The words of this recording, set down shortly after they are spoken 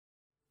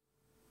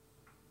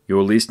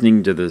You're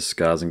listening to the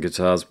Scars and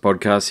Guitars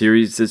podcast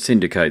series that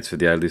syndicates for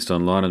the A-List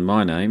Online, and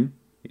my name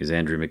is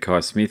Andrew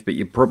Mackay-Smith, but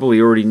you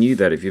probably already knew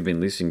that if you've been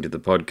listening to the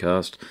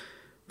podcast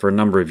for a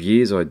number of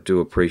years. I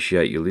do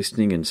appreciate you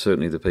listening, and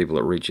certainly the people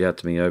that reach out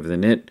to me over the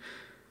net.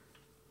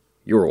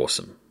 You're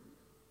awesome.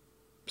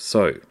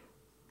 So,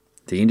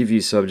 the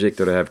interview subject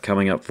that I have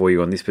coming up for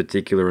you on this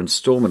particular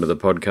installment of the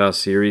podcast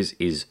series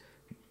is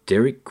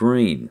Derek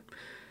Green.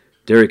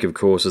 Derek, of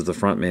course, is the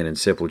frontman in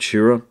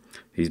Sepultura.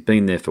 He's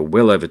been there for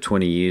well over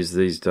 20 years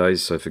these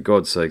days, so for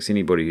God's sakes,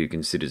 anybody who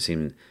considers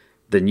him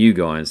the new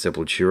guy in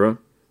Sepultura,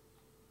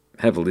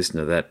 have a listen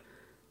to that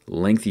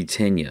lengthy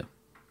tenure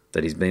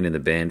that he's been in the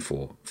band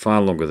for,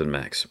 far longer than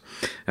Max.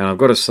 And I've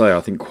got to say,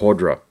 I think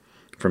Quadra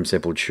from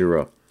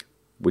Sepultura,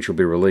 which will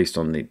be released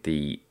on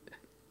the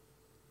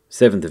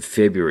 7th of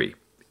February,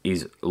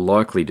 is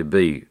likely to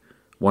be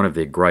one of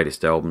their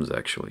greatest albums,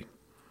 actually.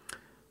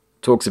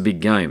 Talk's a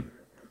big game.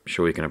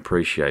 Sure you can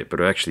appreciate,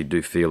 but I actually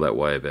do feel that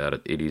way about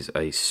it. It is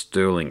a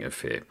sterling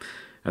affair.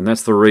 And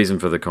that's the reason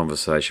for the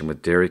conversation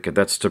with Derek, and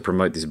that's to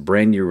promote this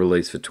brand new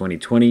release for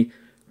 2020,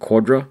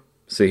 Quadra.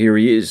 So here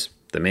he is,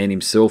 the man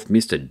himself,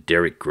 Mr.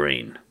 Derek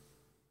Green.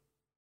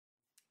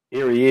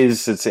 Here he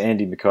is, it's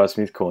Andy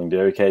Mackay-Smith calling.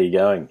 Derek, how you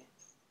going?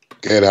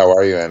 Good, how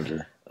are you,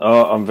 Andrew?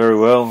 Oh, I'm very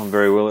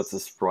well. It's a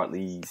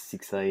sprightly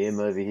 6 a.m.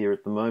 over here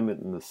at the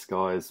moment, and the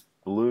sky is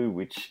blue,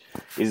 which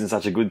isn't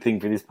such a good thing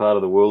for this part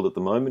of the world at the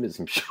moment, as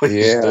I'm sure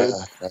you know.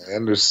 I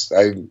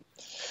understand.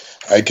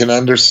 I can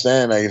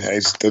understand.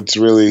 That's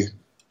really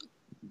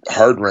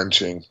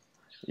heart-wrenching.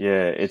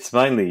 Yeah, it's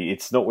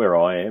not where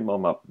I am.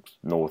 I'm up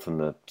north in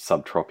the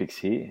subtropics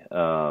here,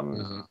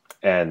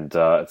 and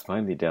it's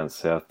mainly down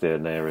south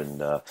down there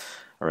and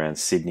around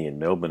Sydney and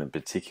Melbourne in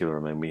particular.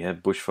 I mean, we have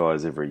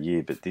bushfires every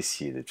year, but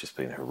this year they've just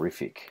been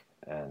horrific.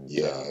 And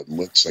it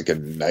looks like a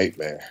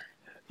nightmare.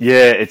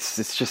 Yeah,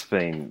 it's just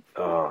been.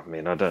 Oh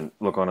man,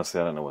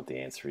 honestly, I don't know what the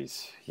answer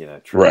is. You know,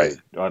 truly. Right?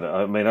 I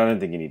don't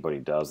think anybody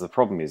does. The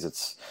problem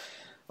is,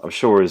 I'm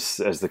sure as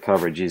the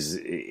coverage is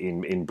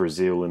in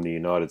Brazil and the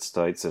United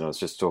States, and I was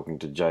just talking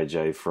to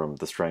JJ from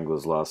the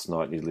Stranglers last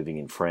night. And he's living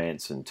in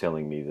France and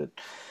telling me that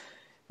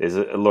there's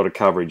a lot of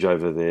coverage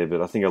over there,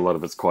 but I think a lot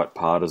of it's quite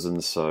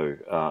partisan. So,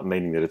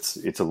 meaning that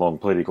it's along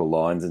political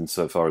lines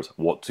insofar as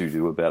what to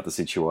do about the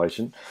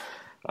situation.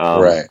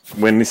 Right.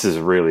 When this is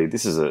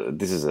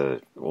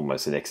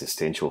almost an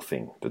existential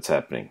thing that's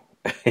happening.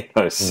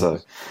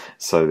 So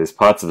there's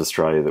parts of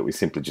Australia that we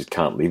simply just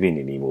can't live in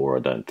anymore, I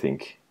don't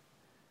think.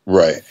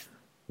 Right.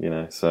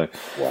 So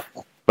wow.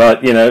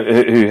 But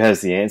who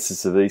has the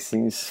answers to these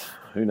things?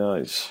 Who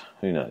knows?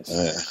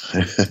 Definitely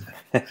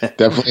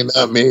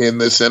not me in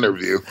this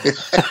interview.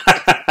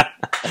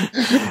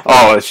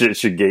 Oh, it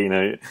should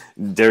get,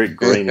 Derek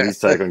Green, his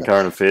take on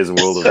current affairs and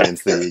world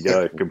events. There you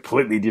go.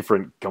 Completely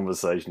different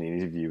conversation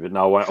and interview. But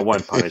no, I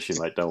won't punish you,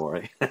 mate. Don't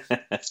worry.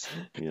 It's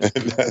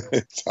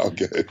all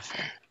good.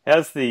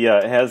 How's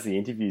the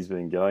interviews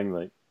been going,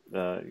 mate?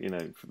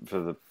 For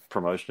the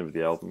promotion of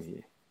the album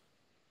here.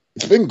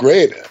 It's been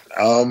great.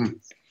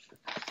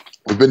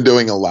 We've been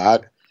doing a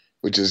lot,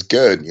 which is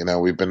good.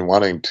 We've been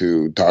wanting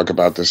to talk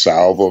about this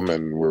album,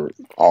 and we're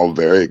all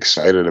very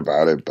excited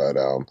about it. But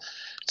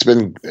it's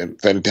been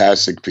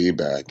fantastic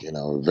feedback,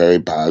 very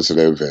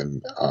positive,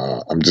 and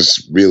I'm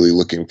just really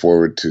looking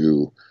forward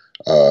to,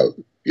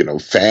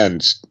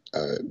 fans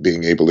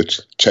being able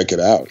to check it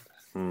out.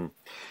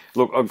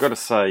 Look, I've got to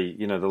say,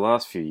 the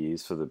last few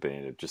years for the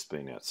band have just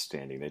been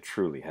outstanding. They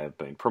truly have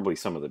been. Probably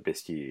some of the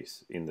best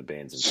years in the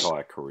band's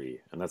entire career,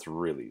 and that's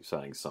really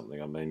saying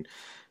something. I mean,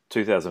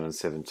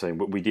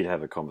 2017, we did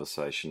have a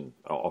conversation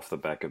off the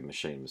back of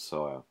Machine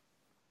Messiah,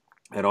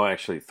 and I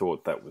actually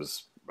thought that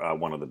was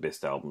one of the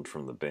best albums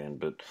from the band.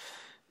 But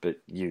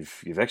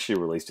you've actually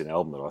released an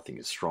album that I think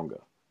is stronger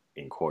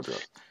in Quadra.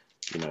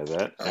 You know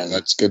that? And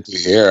that's good to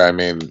hear. I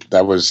mean,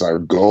 that was our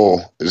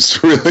goal, is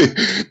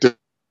to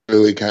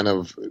really kind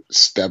of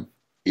step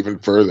even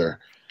further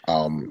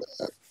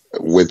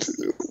with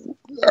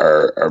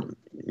our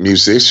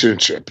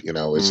musicianship.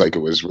 It's like it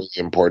was really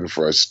important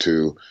for us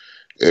to.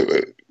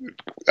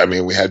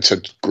 We had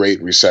such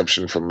great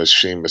reception from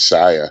Machine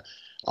Messiah,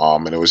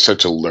 and it was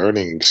such a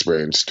learning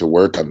experience to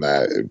work on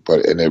that.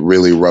 And it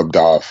really rubbed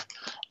off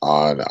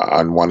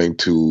on wanting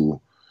to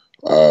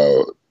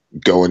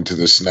go into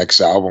this next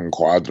album,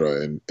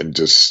 Quadra, and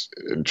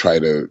try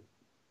to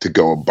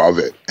go above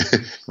it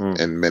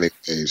in many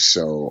ways.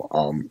 So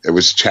it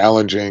was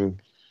challenging,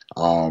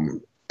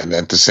 and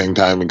at the same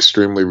time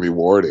extremely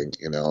rewarding.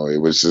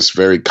 It was just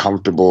very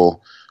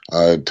comfortable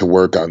to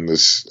work on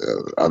this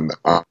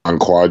on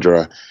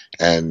Quadra,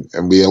 and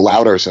we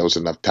allowed ourselves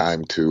enough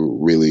time to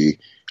really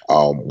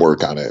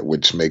work on it,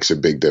 which makes a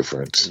big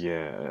difference.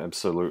 Yeah,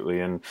 absolutely.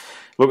 And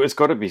Look, it's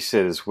got to be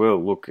said as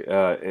well. Look,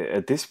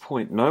 at this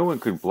point, no one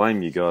could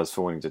blame you guys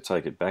for wanting to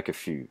take it back a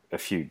few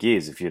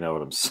years, if you know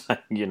what I'm saying.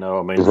 You know,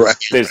 I mean, Right.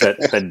 there's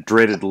that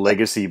dreaded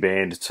legacy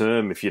band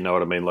term, if you know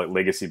what I mean, like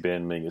legacy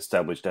band meaning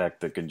established act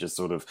that can just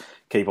sort of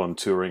keep on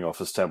touring off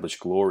established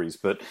glories.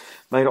 But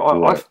mate,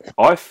 Right.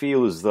 I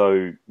feel as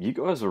though you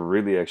guys are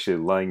really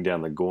actually laying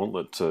down the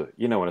gauntlet to,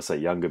 you know, when I say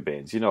younger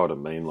bands, you know what I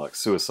mean, like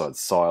Suicide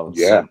Silence,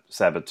 Yeah.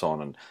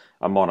 Sabaton, and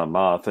Amon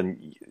Amarth,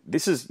 and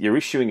this is you're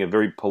issuing a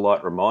very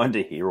polite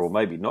reminder here, or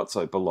maybe not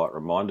so polite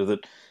reminder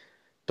that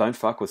don't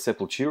fuck with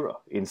Sepultura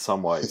in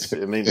some ways.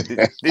 I mean,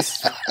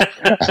 this.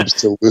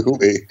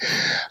 Absolutely.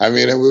 I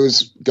mean, it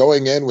was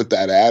going in with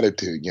that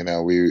attitude. You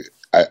know,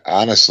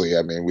 honestly,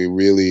 I mean, we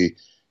really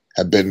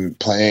have been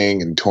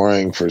playing and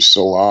touring for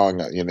so long,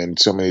 you know, in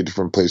so many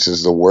different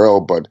places of the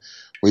world, but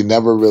we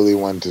never really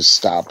wanted to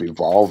stop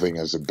evolving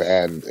as a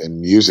band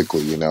and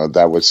musically. You know,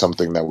 that was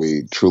something that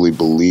we truly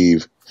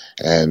believe,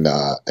 and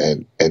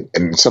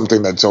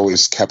something that's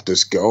always kept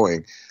us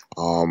going.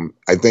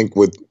 I think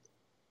with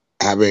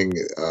having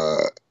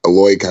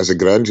Eloy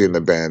Casagrande in the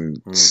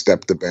band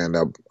stepped the band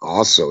up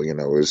also, you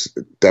know, was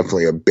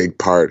definitely a big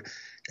part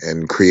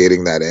in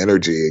creating that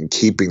energy and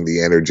keeping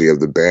the energy of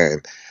the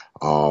band,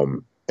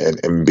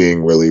 and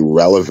being really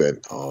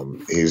relevant.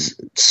 He's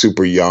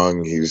super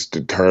young, he's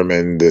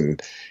determined, and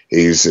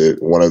he's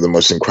one of the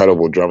most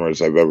incredible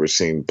drummers I've ever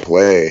seen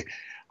play.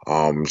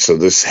 So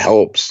this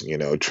helps, you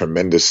know,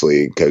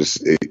 tremendously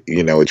because,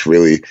 you know, it's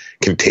really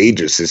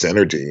contagious, this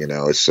energy, you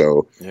know,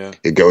 so Yeah.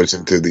 it goes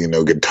into the, you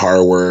know,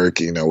 guitar work,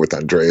 you know, with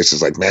Andreas.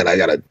 It's like, man, I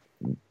got to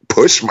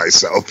push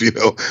myself, you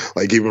know,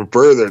 like even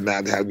further,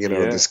 not have, you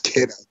know, this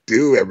kid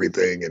do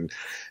everything.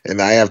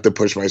 And I have to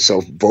push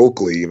myself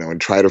vocally, you know,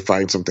 and try to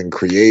find something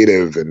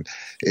creative. And,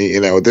 you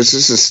know, this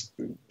is just,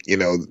 you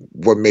know,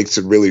 what makes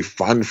it really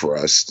fun for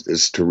us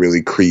is to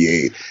really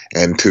create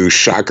and to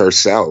shock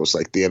ourselves.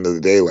 Like, at the end of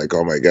the day, like,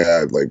 oh my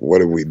God, like, what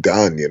have we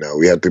done? You know,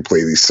 we have to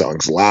play these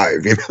songs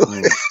live, you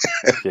know?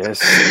 Yes.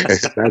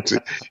 That's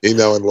it, you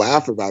know, and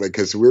laugh about it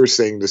because we were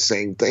saying the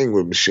same thing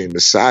with Machine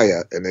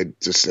Messiah, and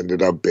it just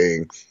ended up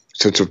being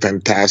such a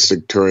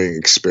fantastic touring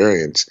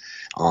experience.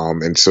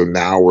 And so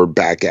now we're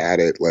back at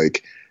it,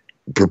 like,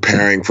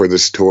 preparing for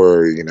this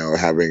tour, you know,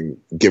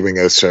 giving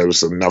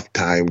ourselves enough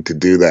time to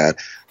do that,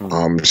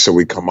 so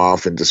we come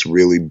off and just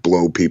really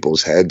blow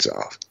people's heads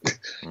off.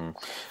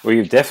 Well,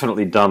 you've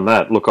definitely done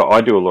that. Look,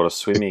 I do a lot of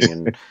swimming,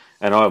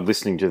 and I'm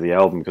listening to the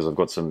album because I've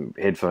got some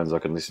headphones I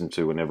can listen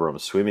to whenever I'm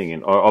swimming,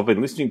 and I've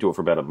been listening to it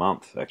for about a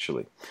month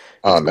actually.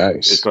 Oh,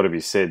 nice. It's got to be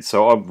said.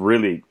 So I've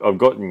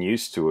gotten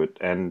used to it,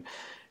 and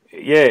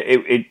yeah,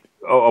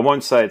 I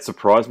won't say it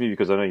surprised me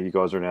because I know you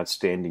guys are an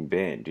outstanding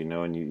band, you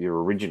know, and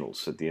you're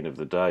originals at the end of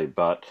the day.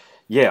 But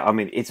yeah, I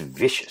mean, it's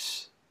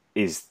vicious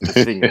is the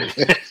thing,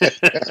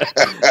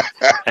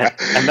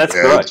 and that's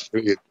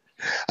great.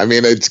 I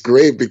mean, it's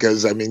great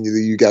because, I mean,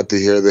 you got to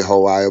hear the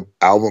whole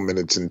album in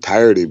its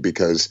entirety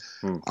because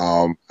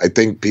I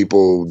think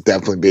people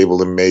definitely be able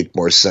to make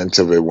more sense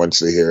of it once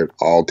they hear it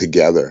all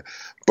together.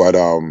 But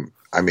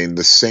I mean,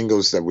 the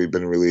singles that we've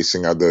been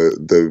releasing are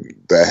the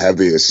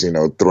heaviest, you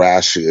know,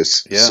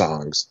 thrashiest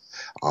songs.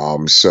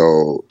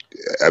 So,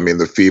 I mean,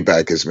 the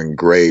feedback has been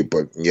great,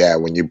 but yeah,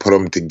 when you put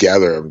them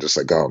together, I'm just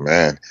like, oh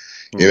man,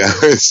 you know,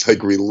 it's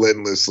like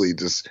relentlessly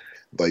just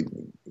like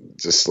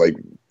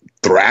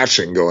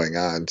thrashing going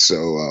on.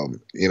 So,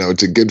 you know,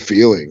 it's a good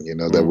feeling, you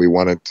know, that we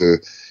wanted to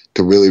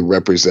really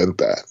represent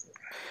that.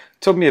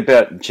 Talk to me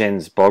about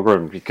Jens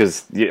Bogren,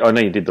 because I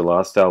know you did the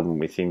last album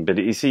with him, but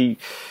is he,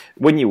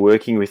 when you're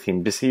working with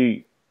him, does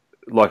he,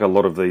 like a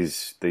lot of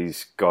these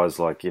guys,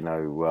 like, you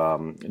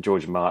know,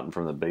 George Martin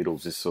from the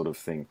Beatles, this sort of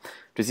thing,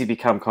 does he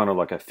become kind of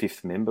like a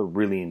fifth member,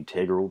 really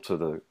integral to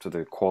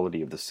the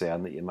quality of the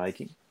sound that you're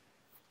making?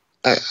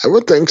 I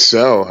would think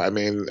so. I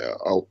mean,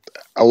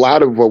 a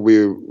lot of what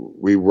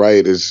we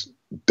write is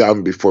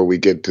done before we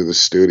get to the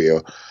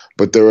studio,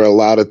 but there are a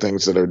lot of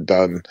things that are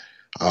done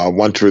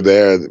once we're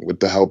there with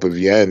the help of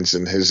Jens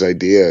and his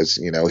ideas.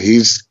 You know,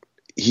 he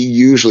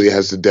usually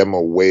has the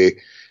demo way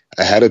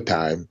ahead of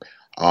time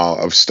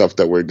of stuff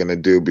that we're going to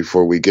do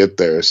before we get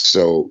there.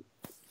 So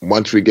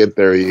once we get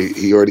there,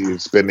 he already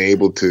has been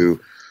able to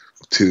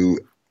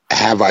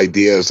have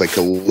ideas, like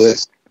a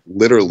list,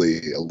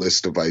 literally a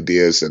list of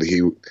ideas that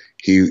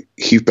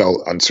he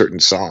felt on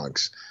certain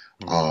songs.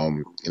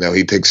 You know,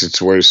 he takes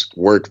his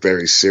work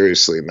very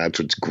seriously, and that's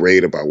what's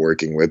great about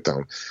working with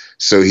him.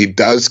 So he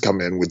does come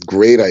in with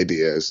great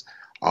ideas,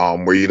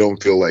 where you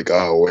don't feel like,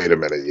 oh, wait a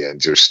minute,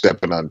 Jens, you're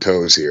stepping on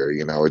toes here.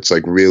 You know, it's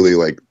like really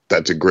like,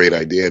 that's a great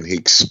idea. And he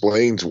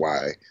explains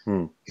why,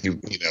 you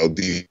know,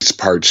 these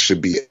parts should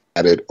be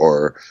added,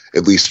 or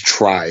at least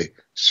try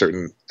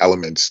certain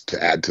elements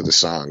to add to the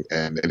song.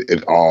 And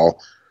it all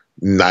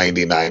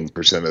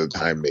 99% of the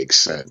time makes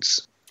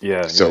sense.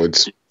 Yeah. So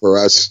it's, for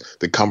us,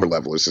 the comfort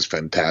level is just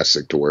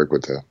fantastic to work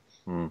with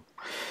him.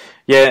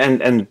 Yeah,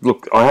 and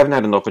look, I haven't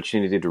had an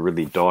opportunity to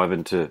really dive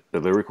into the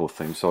lyrical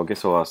themes, so I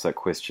guess I'll ask that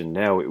question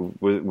now.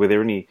 Were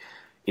there any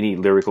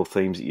lyrical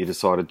themes that you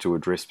decided to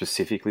address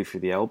specifically for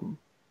the album?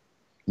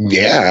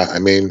 Yeah, I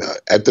mean,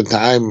 at the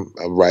time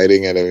of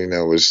writing it,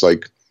 it was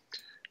like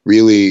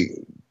really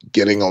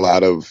getting a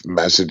lot of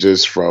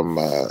messages from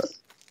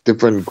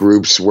different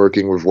groups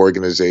working with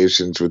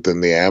organizations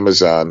within the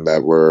Amazon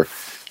that were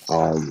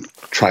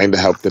trying to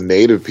help the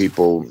native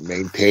people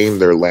maintain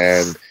their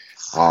land,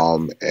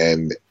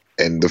 and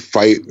the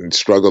fight and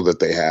struggle that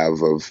they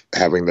have of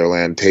having their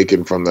land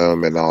taken from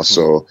them, and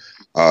also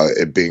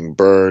it being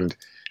burned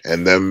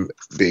and them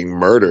being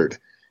murdered.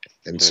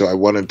 And so Yeah. I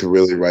wanted to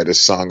really write a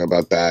song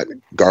about that,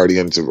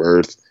 Guardians of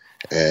Earth,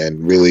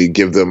 and really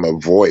give them a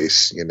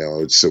voice,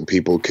 so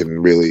people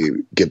can really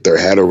get their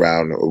head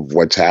around of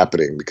what's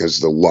happening, because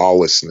the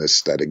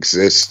lawlessness that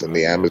exists in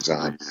the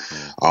Amazon,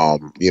 a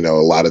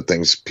lot of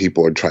things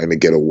people are trying to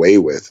get away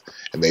with,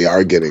 and they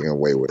are getting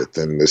away with,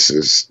 and this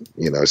is,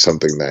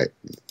 something that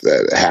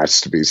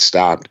has to be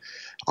stopped.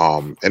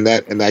 And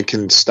that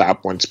can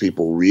stop once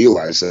people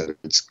realize that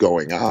it's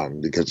going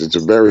on, because it's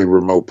a very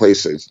remote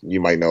place. You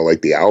might know,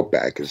 like the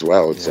Outback as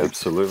well. It's Yeah, like,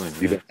 absolutely.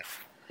 Yeah.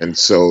 and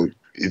so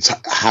it's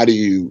how do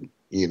you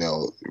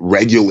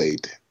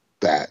regulate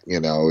that?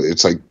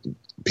 It's like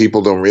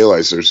people don't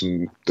realize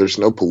there's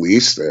no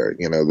police there.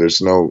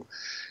 There's no,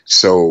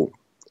 so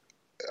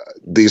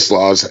these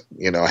laws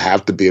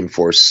have to be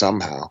enforced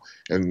somehow,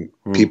 and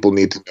people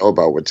need to know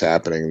about what's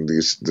happening.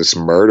 This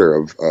murder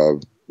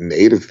of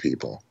native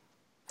people.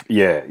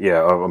 Yeah,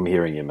 yeah, I'm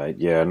hearing you, mate.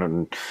 Yeah,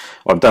 and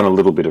I've done a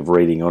little bit of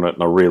reading on it,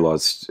 and I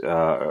realised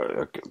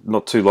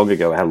not too long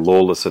ago how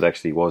lawless it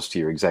actually was. To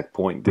your exact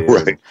point there,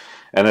 Right.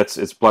 and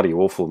it's bloody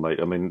awful, mate.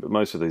 I mean,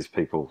 most of these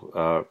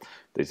people,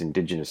 these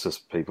indigenous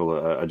people,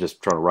 are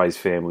just trying to raise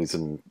families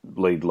and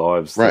lead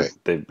lives that Right.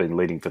 they've been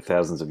leading for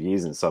thousands of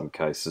years in some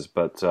cases,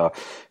 but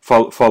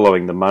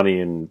following the money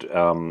and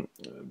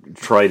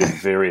trade of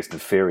various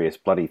nefarious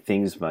bloody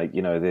things, mate.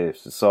 Their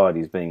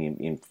society is being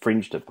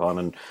infringed upon,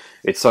 and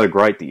it's so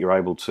great that you're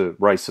able to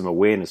raise some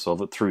awareness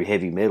of it through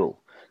heavy metal.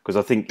 Because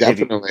I think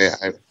heavy, Definitely.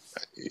 yeah,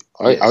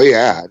 Oh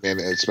yeah, I mean,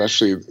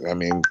 especially,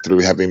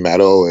 through heavy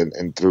metal,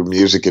 and through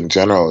music in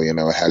general,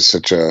 it has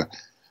such a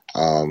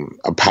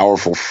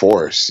powerful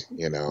force,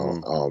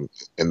 mm,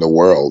 in the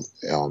world,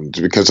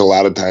 because a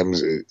lot of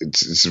times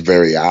it's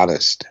very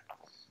honest.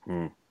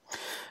 mm.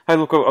 Hey,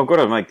 look, I've got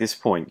to make this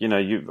point.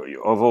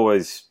 I've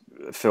always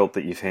felt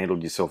that you've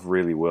handled yourself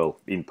really well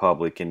in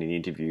public and in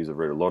interviews. I've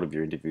read a lot of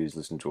your interviews,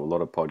 listened to a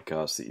lot of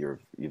podcasts that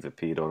you've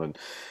appeared on, and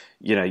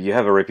you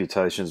have a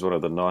reputation as one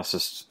of the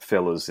nicest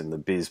fellas in the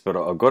biz. But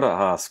I've got to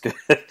ask,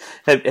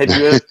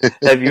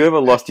 have you ever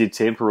lost your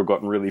temper or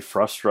gotten really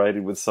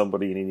frustrated with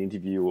somebody in an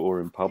interview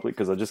or in public?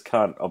 Because I just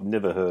can't. I've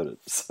never heard it.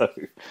 So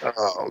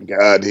Oh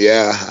God,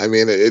 yeah. I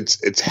mean,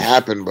 it's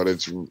happened, but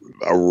it's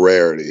a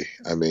rarity.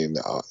 I mean,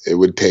 it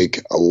would take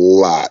a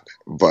lot,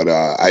 but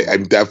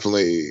I'm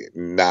definitely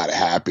not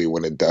happy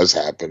when it does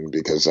happen,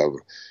 because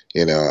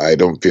I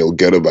don't feel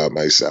good about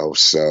myself.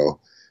 So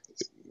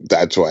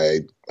that's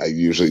why I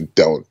usually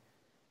don't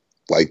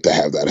like to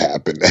have that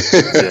happen.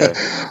 yeah,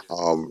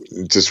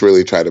 Just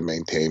really try to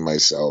maintain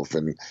myself.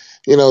 And,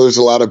 there's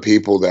a lot of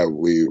people that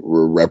we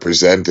were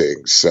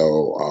representing.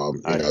 So, oh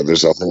yeah,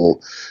 there's a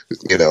whole,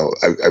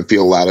 I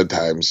feel a lot of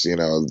times,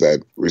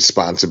 that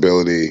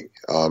responsibility,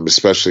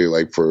 especially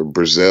like for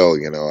Brazil,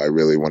 I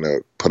really want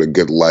to put a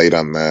good light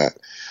on that,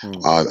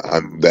 mm,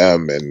 on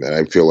them. And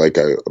I feel like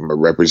I'm a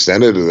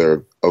representative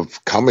there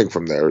of coming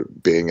from there,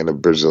 being in a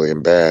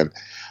Brazilian band.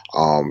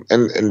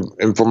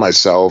 And for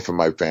myself and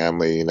my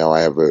family, I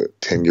have a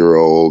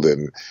 10-year-old,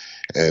 and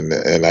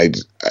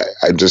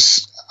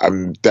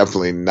I'm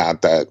definitely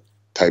not that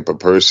type of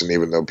person,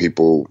 even though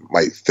people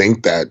might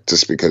think that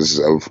just because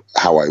of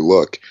how I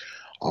look.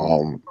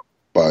 mm.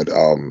 But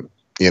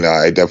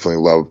I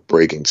definitely love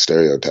breaking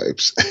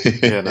stereotypes.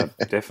 Yeah, no,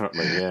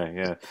 definitely. Yeah,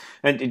 yeah.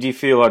 And did you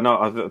feel? I know.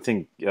 I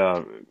think.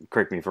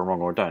 Correct me if I'm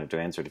wrong, or don't have to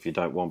answer it if you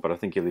don't want. But I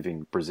think you live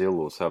in Brazil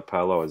or Sao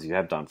Paulo, as you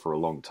have done for a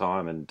long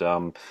time. And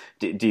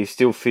do you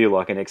still feel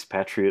like an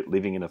expatriate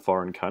living in a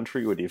foreign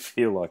country, or do you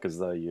feel like as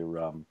though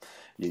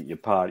you're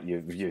part,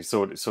 you're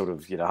sort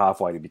of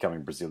halfway to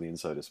becoming Brazilian,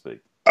 so to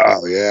speak?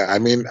 Oh yeah, I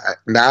mean,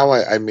 now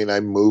I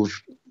moved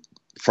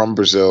from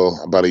Brazil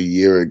about a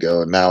year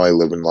ago. Now I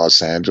live in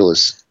Los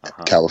Angeles, Uh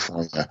huh.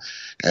 California,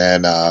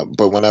 and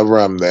but whenever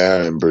I'm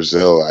there in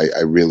Brazil,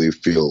 I really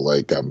feel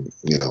like I'm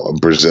a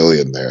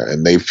Brazilian there,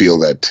 and they feel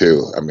that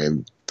too. I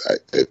mean,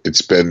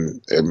 it's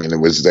been, I mean, it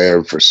was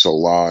there for so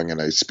long,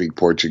 and I speak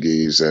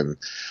Portuguese, and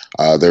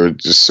they were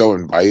just so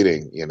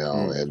inviting,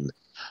 Mm. and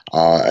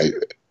I.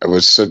 I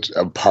was such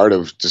a part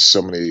of just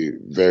so many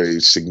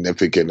very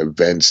significant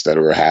events that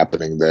were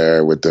happening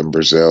there within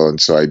Brazil, and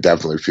so I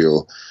definitely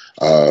feel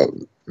uh,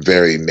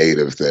 very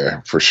native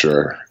there for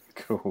sure.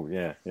 Cool.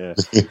 Yeah. Yeah.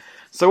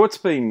 So what's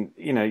been,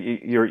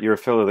 you're a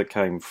fellow that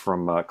came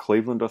from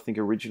Cleveland, I think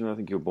originally. I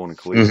think you were born in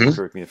Cleveland. Hmm.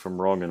 Correct me if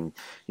I'm wrong. And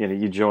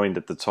you joined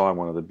at the time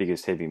one of the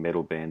biggest heavy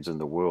metal bands in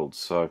the world.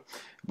 So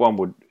one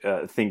would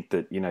think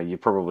that you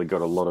probably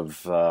got a lot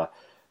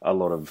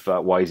of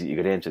ways that you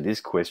could answer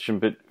this question.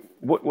 But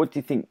what do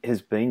you think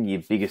has been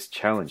your biggest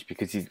challenge?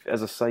 Because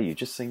as I say, you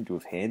just seem to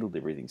have handled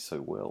everything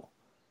so well.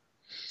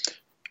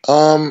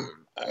 I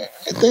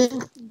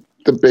think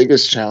the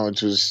biggest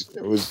challenge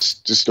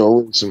was just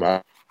always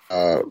uh,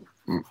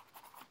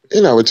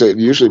 it's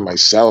usually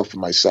myself.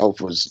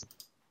 Myself was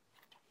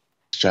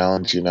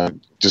challenge.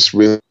 Just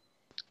really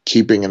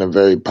keeping in a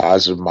very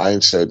positive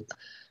mindset.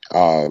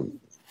 Um,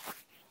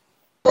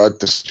 but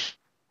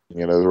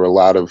there were a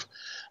lot of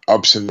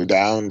ups and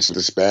downs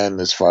this band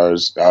as far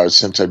as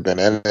since I've been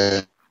in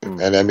it.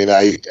 And I mean,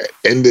 I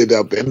ended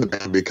up in the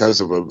band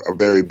because of a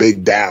very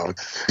big down.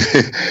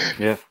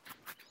 Yeah.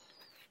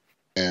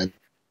 And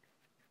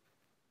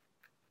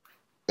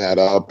that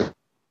up,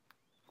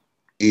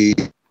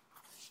 if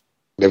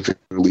you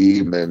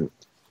leave and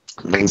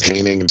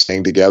maintaining and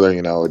staying together,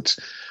 it's,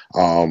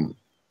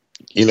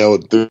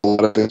 there's a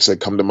lot of things that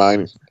come to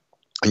mind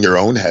in your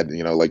own head,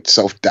 like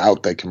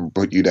self-doubt that can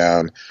put you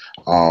down.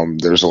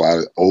 There's a lot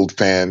of old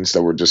fans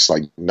that were just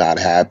like not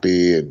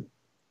happy, and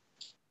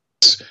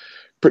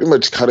pretty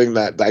much cutting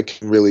that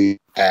can really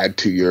add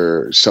to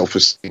your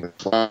self-esteem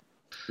as well.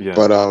 Yeah.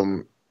 But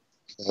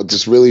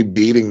just really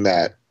beating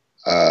that,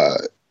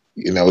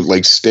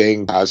 like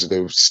staying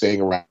positive,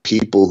 staying around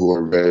people who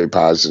are very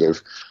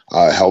positive,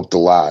 helped a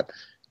lot,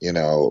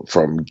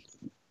 from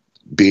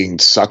being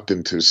sucked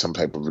into some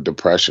type of a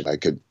depression. I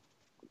could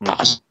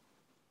possibly.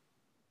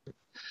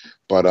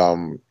 But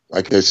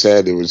like I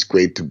said, it was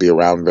great to be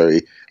around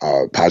very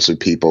positive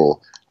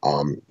people,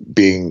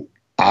 being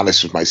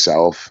honest with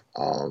myself,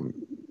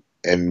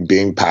 and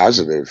being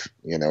positive,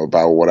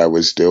 about what I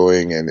was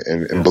doing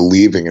and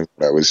believing in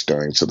what I was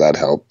doing. So that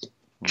helped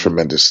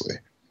tremendously.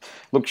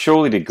 Look,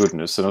 surely to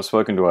goodness, and I've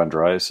spoken to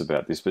Andreas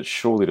about this, but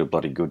surely to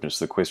bloody goodness,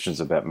 the questions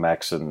about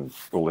Max and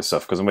all this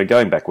stuff, because we're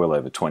going back well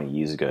over 20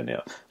 years ago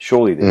now,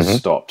 surely they've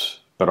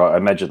stopped, but I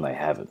imagine they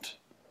haven't.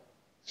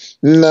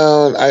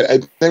 No, I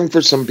think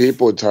for some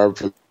people it's hard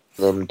for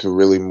them to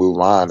really move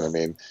on. I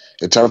mean,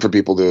 it's hard for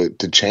people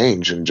to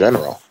change in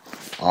general.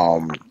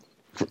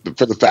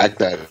 For the fact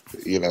that,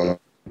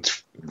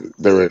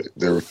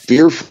 they're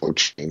fearful of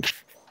change,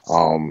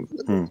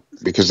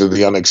 because of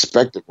the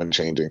unexpected when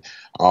changing.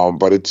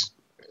 But it's,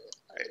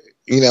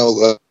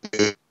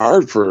 it's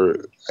hard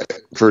for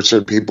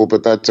certain people,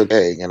 but that's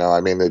okay.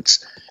 I mean,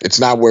 it's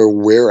not where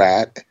we're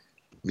at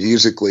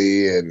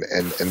musically, and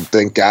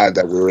thank God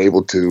that we were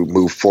able to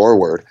move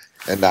forward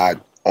and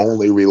not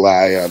only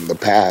rely on the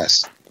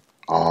past.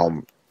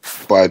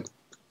 But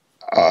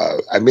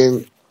I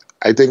mean,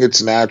 I think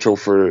it's natural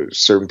for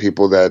certain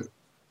people that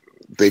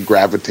they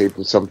gravitate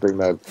to something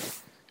that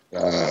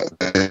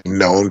they've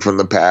known from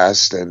the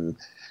past, and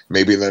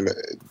maybe then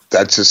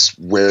that's just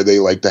where they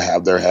like to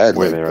have their head.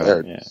 Where they're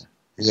at,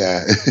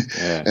 yeah.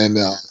 And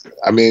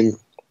I mean,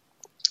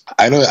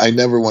 I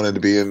never wanted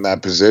to be in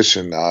that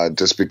position,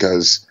 just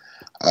because,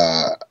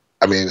 I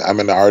mean, I'm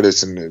an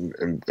artist,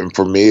 and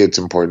for me, it's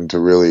important to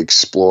really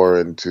explore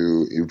and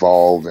to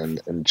evolve,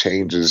 and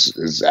change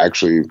is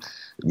actually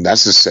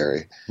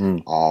necessary.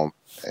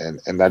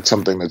 And that's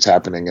something that's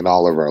happening in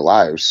all of our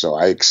lives. So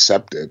I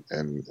accept it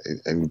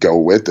and go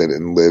with it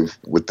and live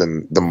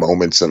within the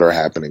moments that are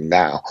happening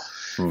now.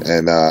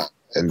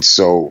 And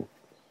so,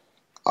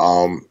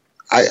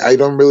 I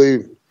don't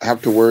really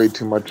have to worry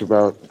too much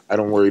about. I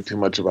don't worry too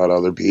much about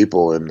other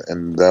people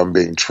and them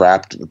being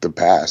trapped with the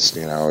past.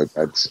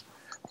 That's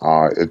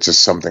it's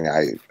just something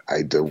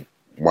I do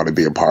want to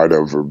be a part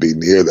of or be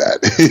near that.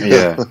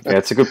 Yeah,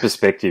 it's a good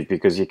perspective,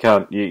 because you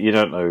don't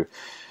know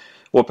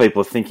what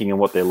people are thinking and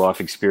what their life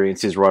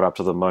experience is right up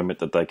to the moment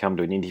that they come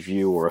to an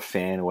interview or a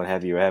fan or what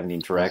have you, have an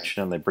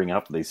interaction, and they bring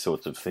up these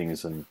sorts of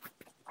things. And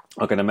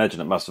I can imagine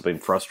it must have been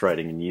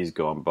frustrating in years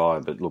gone by.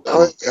 But look,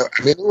 I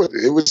mean,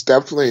 it was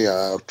definitely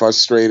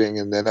frustrating,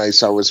 and then I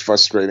saw it was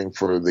frustrating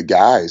for the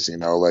guys.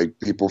 Like,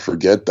 people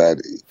forget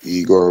that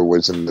Igor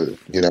was in the.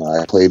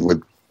 I played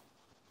with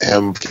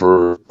him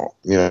for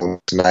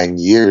 9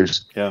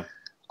 years. Yeah.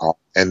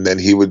 And then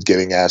he was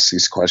getting asked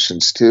these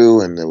questions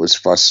too, and it was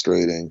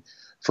frustrating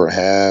for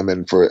him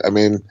and for. I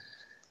mean,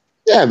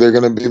 yeah, they're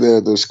going to be there,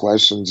 those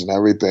questions and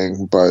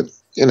everything, but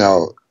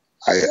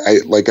I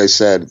like I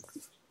said.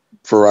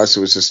 For us, it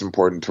was just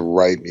important to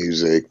write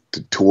music,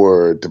 to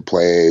tour, to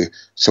play,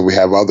 so we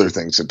have other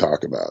things to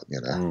talk about,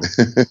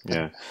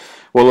 Yeah.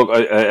 Well, look,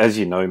 as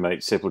you know,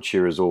 mate,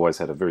 Sepultura has always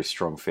had a very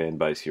strong fan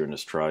base here in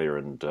Australia.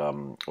 And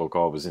look,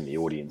 I was in the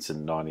audience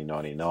in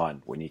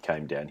 1999 when you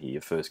came down here,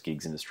 your first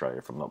gigs in Australia,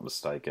 if I'm not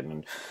mistaken.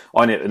 And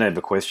I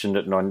never questioned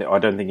it, and I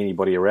don't think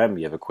anybody around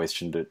me ever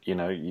questioned it.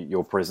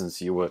 Your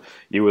presence, you were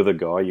the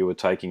guy, you were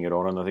taking it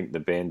on, and I think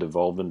the band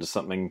evolved into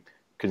something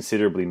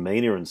considerably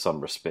meaner in some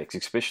respects,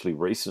 especially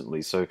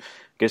recently. So I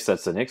guess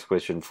that's the next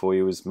question for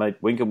you is, mate,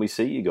 when can we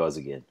see you guys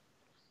again?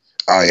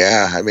 Oh,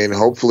 yeah. I mean,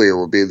 hopefully it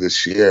will be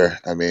this year.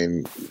 I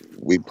mean,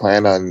 we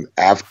plan on,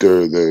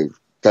 after the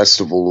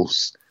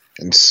festivals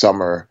in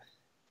summer,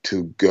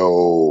 to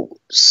go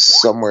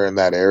somewhere in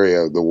that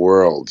area of the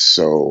world.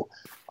 So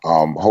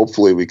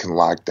hopefully we can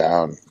lock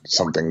down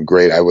something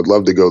great. I would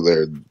love to go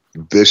there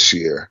this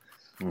year.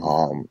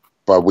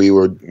 But we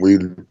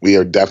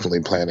are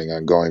definitely planning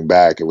on going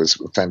back. It was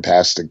a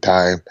fantastic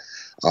time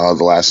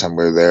the last time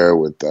we were there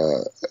with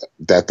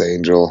Death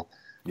Angel.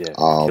 Yeah,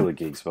 killer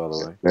gigs, by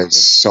the way. That's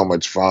so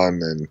much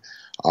fun,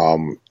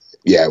 and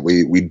yeah,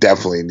 we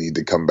definitely need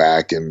to come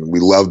back, and we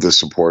love the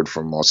support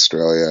from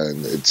Australia,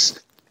 and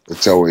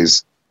it's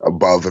always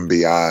above and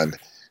beyond,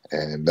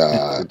 and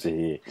Good to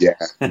hear.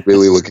 yeah,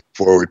 really looking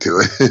forward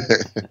to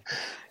it.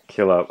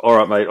 Killer. All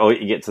right, mate. I'll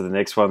let you get to the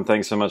next one.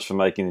 Thanks so much for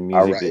making the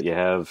music right. that you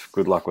have.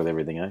 Good luck with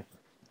everything, eh?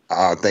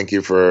 Thank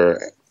you for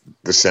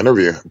this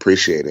interview.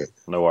 Appreciate it.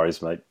 No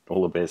worries, mate.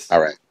 All the best. All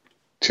right.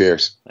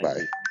 Cheers. Thank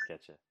Bye. you.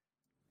 Catch ya.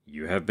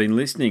 You have been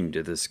listening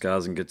to the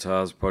Scars and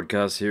Guitars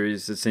podcast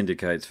series that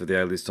syndicates for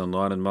the A-List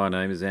Online, and my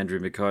name is Andrew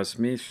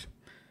Mackay-Smith.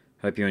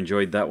 Hope you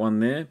enjoyed that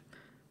one there.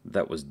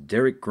 That was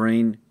Derek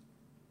Green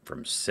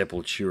from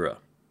Sepultura.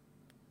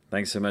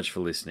 Thanks so much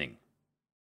for listening.